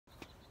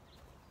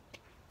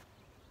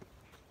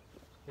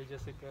Hey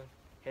Jessica.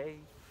 Hey,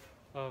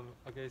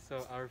 Okay,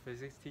 so our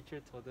physics teacher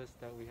told us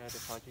that we had a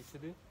project to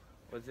do.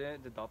 was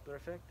it the Doppler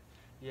effect?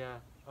 Yeah.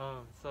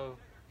 So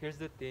here's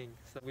the thing.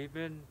 So we've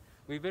been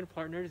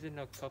partners in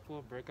a couple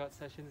of breakout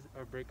sessions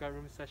or breakout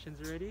room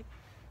sessions already,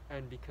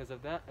 and because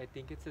of that, I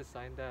think it's a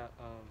sign that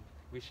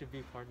we should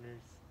be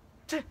partners.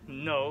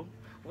 No.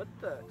 What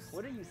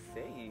are you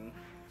saying?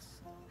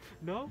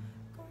 No?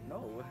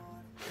 No.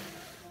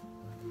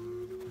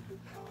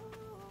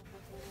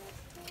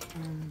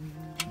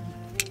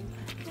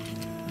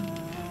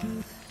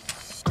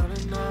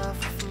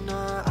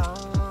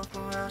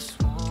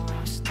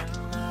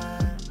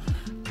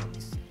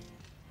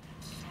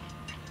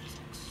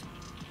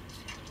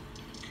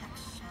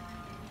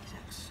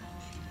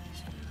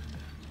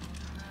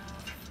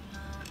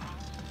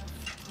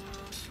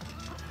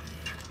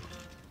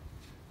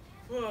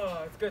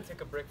 Whoa, it's good to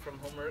take a break from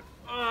homework.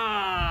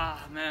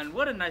 Ah, man,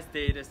 what a nice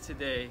day it is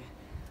today.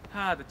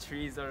 The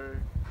trees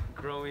are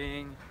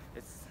growing.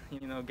 It's,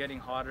 getting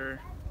hotter.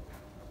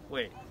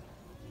 Wait,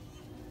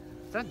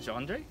 is that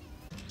Jandre?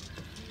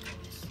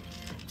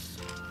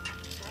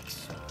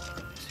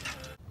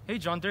 Hey,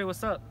 Jandre,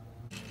 what's up?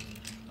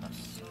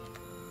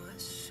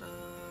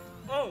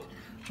 Oh!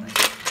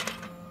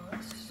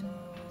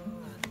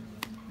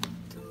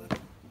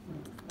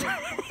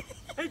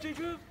 Hey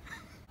Jacob.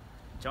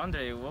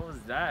 Jandre, what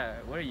was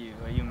that? What are you?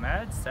 Are you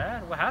mad?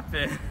 Sad? What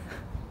happened?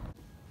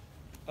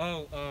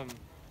 Oh,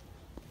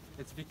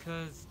 it's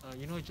because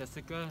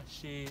Jessica.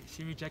 She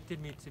rejected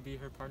me to be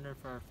her partner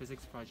for our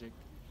physics project.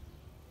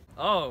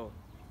 Oh,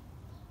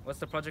 what's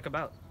the project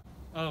about?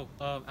 Oh,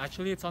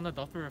 actually, it's on the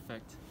Doppler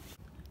effect.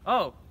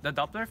 Oh, the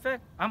Doppler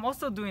effect? I'm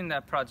also doing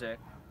that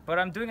project, but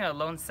I'm doing it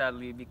alone,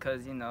 sadly,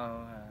 because,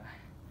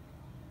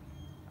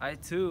 I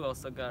too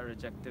also got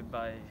rejected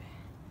by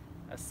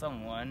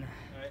someone.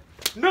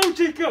 No,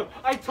 Jacob!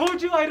 I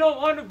told you I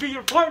don't want to be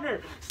your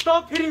partner!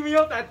 Stop hitting me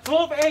up at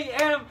 12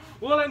 a.m.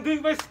 while I'm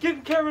doing my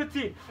skincare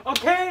routine,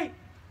 okay?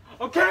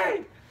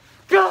 Okay?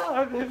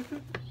 God!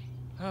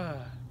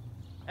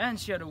 And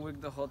she had a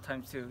wig the whole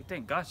time, too.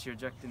 Thank God she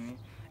rejected me.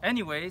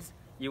 Anyways,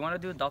 you want to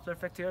do a Doppler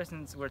effect here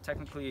since we're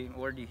technically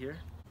already here?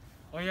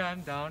 Oh yeah,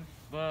 I'm down.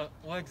 But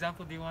what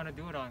example do you want to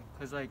do it on?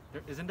 Because,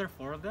 isn't there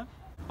 4 of them?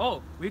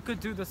 Oh, we could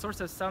do the source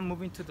of sound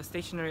moving to the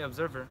stationary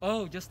observer.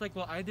 Oh, just like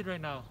what I did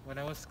right now when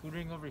I was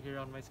scootering over here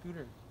on my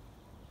scooter.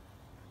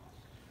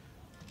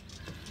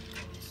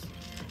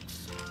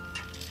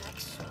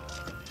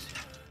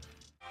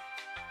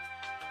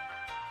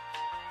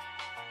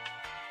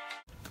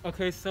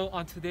 Okay, so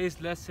on today's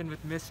lesson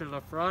with Mr.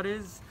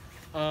 Lafrades,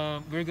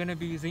 we're going to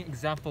be using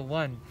example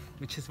 1,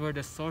 which is where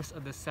the source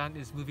of the sound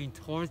is moving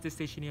towards the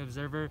stationary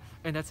observer,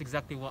 and that's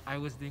exactly what I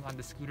was doing on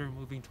the scooter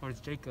moving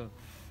towards Jacob.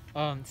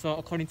 So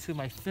according to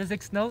my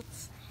physics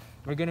notes,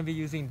 we're going to be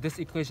using this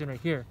equation right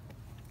here,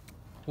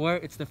 where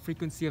it's the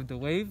frequency of the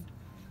wave,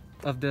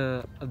 of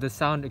the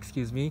sound,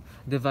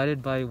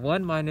 divided by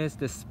 1 minus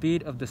the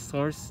speed of the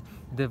source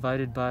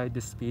divided by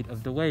the speed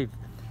of the wave.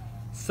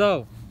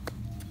 So,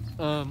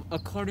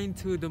 according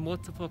to the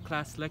multiple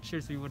class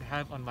lectures we would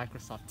have on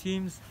Microsoft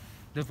Teams,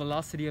 the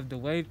velocity of the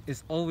wave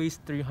is always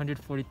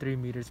 343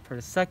 meters per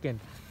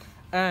second.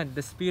 And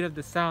the speed of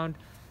the sound,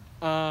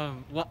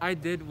 what I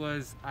did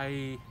was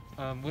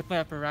with my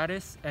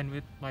apparatus and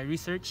with my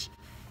research,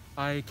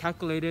 I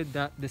calculated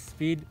that the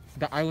speed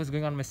that I was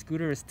going on my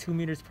scooter is 2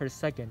 meters per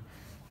second.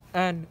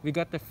 And we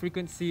got the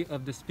frequency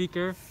of the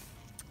speaker,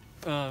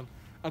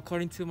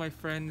 according to my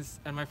friends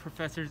and my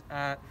professors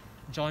at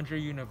Jandre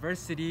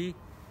University.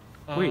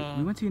 Wait,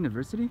 you went to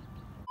university?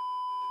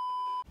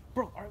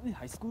 Bro, aren't we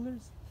high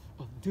schoolers?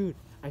 Oh, dude,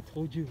 I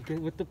told you,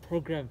 get with the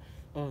program.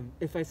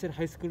 If I said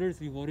high schoolers,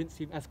 we wouldn't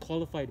seem as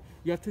qualified.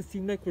 You have to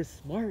seem like we're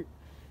smart.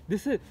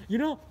 This is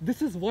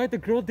why the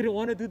girl didn't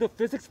want to do the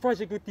physics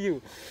project with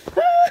you.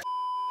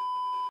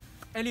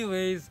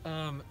 Anyways,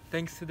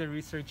 thanks to the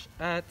research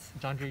at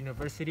Jandre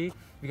University,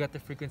 we got the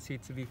frequency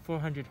to be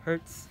 400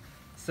 hertz.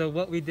 So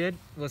what we did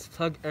was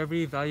plug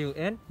every value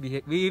in.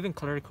 We even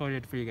color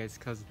coded for you guys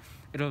because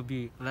it'll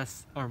be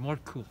less or more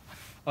cool.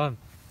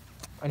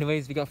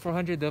 Anyways, we got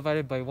 400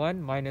 divided by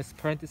 1 minus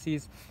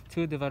parentheses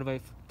 2 divided by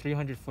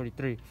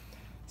 343.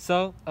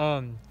 So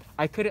I'm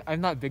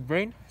not big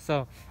brain,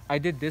 so I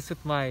did this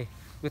with my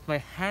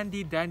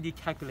handy dandy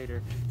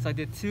calculator. So I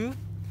did 2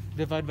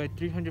 divided by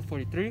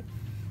 343,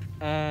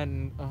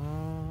 and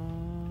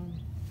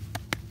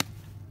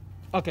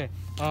I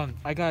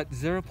got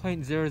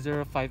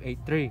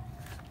 0.00583.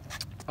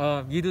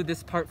 You do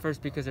this part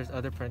first because there's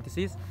other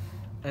parentheses,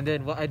 and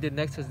then what I did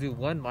next was do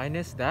 1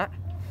 minus that,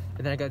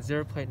 and then I got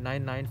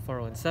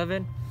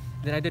 0.99417.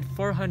 Then I did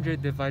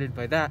 400 divided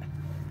by that,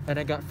 and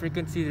I got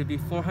frequency to be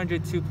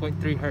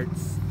 402.3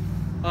 hertz.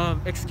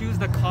 Excuse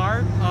the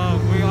car.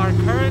 We are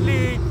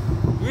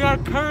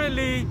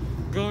currently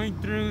going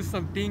through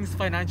some things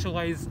financial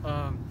wise.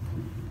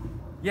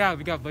 Yeah,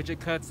 we got budget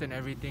cuts and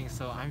everything,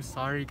 so I'm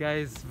sorry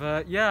guys,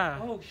 but yeah.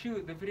 Oh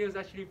shoot, the video is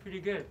actually pretty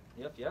good.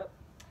 Yep.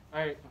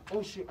 Alright,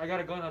 oh shoot, I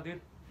gotta go now,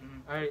 dude.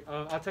 Alright,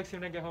 I'll text you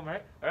when I get home,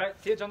 alright? Alright,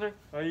 see you, Jandre.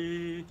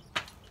 Bye.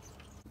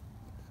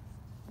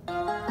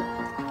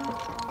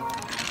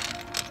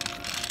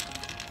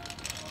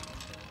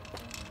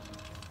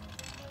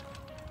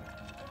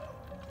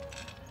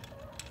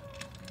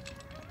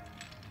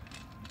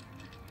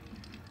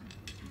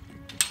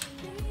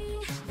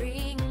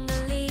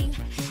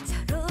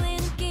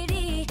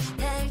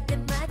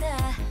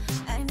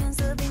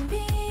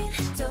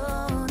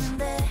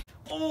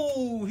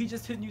 Oh, he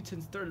just hit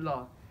Newton's third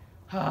law.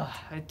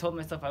 I told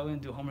myself I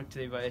wouldn't do homework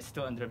today, but I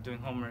still ended up doing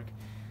homework.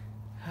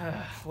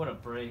 What a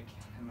break,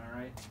 am I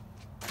right?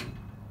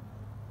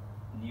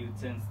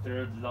 Newton's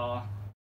third law.